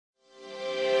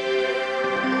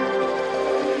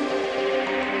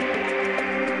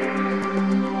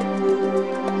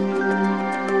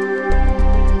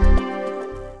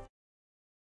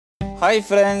Hi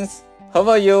friends, how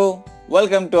are you?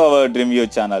 Welcome to our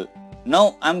DreamView channel.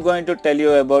 Now I'm going to tell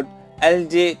you about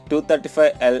LG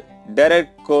 235L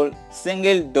direct cool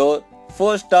single door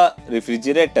 4-star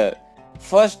refrigerator.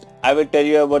 First I will tell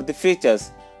you about the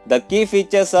features. The key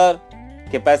features are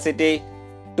capacity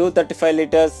 235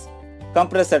 liters,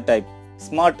 compressor type,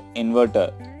 smart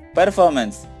inverter,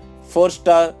 performance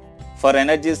 4-star for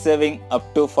energy saving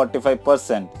up to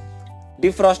 45%,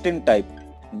 defrosting type,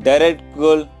 direct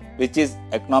cool which is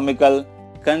economical,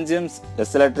 consumes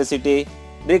less electricity,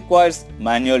 requires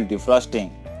manual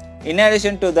defrosting. In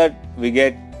addition to that, we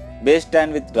get base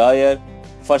stand with dryer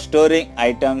for storing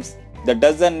items that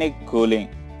doesn't need cooling.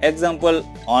 Example,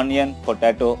 onion,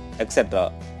 potato,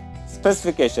 etc.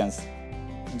 Specifications.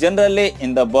 Generally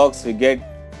in the box we get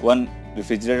one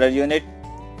refrigerator unit,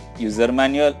 user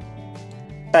manual,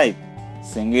 type,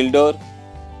 single door,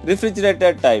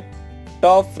 refrigerator type,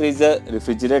 top freezer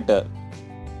refrigerator,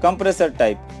 compressor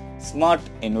type, smart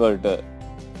inverter,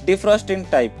 defrosting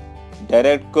type,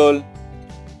 direct cool,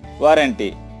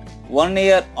 warranty 1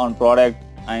 year on product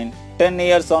and 10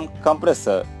 years on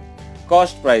compressor.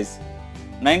 Cost price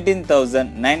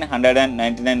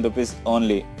 19,999 rupees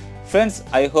only. Friends,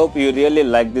 I hope you really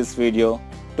like this video.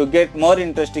 To get more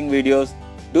interesting videos,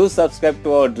 do subscribe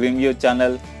to our DreamView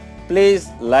channel. Please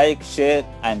like, share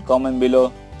and comment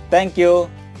below. Thank you.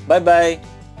 Bye bye.